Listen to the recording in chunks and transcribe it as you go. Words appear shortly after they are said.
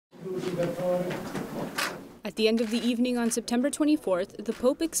At the end of the evening on September 24th, the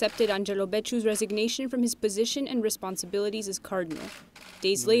Pope accepted Angelo Becciu's resignation from his position and responsibilities as cardinal.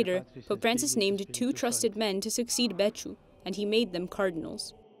 Days later, Pope Francis named 2 trusted men to succeed Becciu, and he made them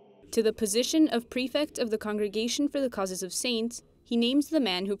cardinals. To the position of prefect of the Congregation for the Causes of Saints, he names the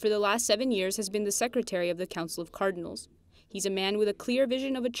man who for the last 7 years has been the secretary of the Council of Cardinals. He's a man with a clear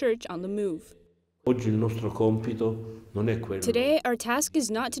vision of a church on the move. Today, our task is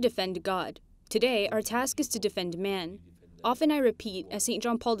not to defend God. Today, our task is to defend man. Often I repeat, as St.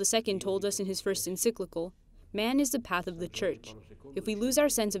 John Paul II told us in his first encyclical, man is the path of the church. If we lose our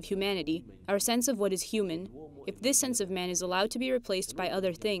sense of humanity, our sense of what is human, if this sense of man is allowed to be replaced by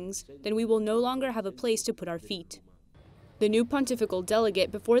other things, then we will no longer have a place to put our feet. The new pontifical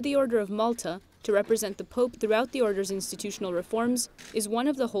delegate before the Order of Malta, to represent the Pope throughout the Order's institutional reforms, is one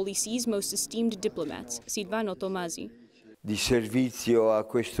of the Holy See's most esteemed diplomats, Silvano Tomasi.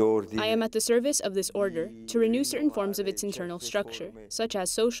 I am at the service of this order to renew certain forms of its internal structure, such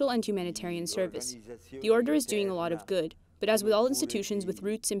as social and humanitarian service. The order is doing a lot of good, but as with all institutions with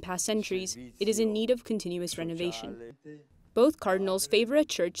roots in past centuries, it is in need of continuous renovation. Both cardinals favor a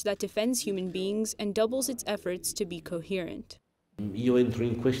church that defends human beings and doubles its efforts to be coherent.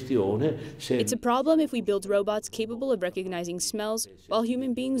 It's a problem if we build robots capable of recognizing smells, while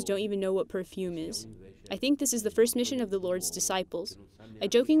human beings don't even know what perfume is. I think this is the first mission of the Lord's disciples. I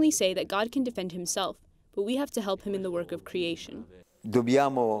jokingly say that God can defend himself, but we have to help him in the work of creation.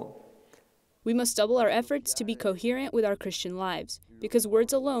 We must double our efforts to be coherent with our Christian lives, because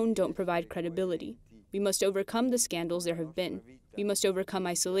words alone don't provide credibility. We must overcome the scandals there have been. We must overcome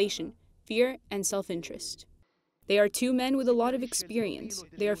isolation, fear, and self-interest. They are 2 men with a lot of experience.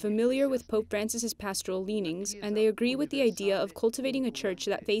 They are familiar with Pope Francis's pastoral leanings, and they agree with the idea of cultivating a church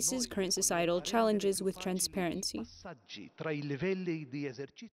that faces current societal challenges with transparency.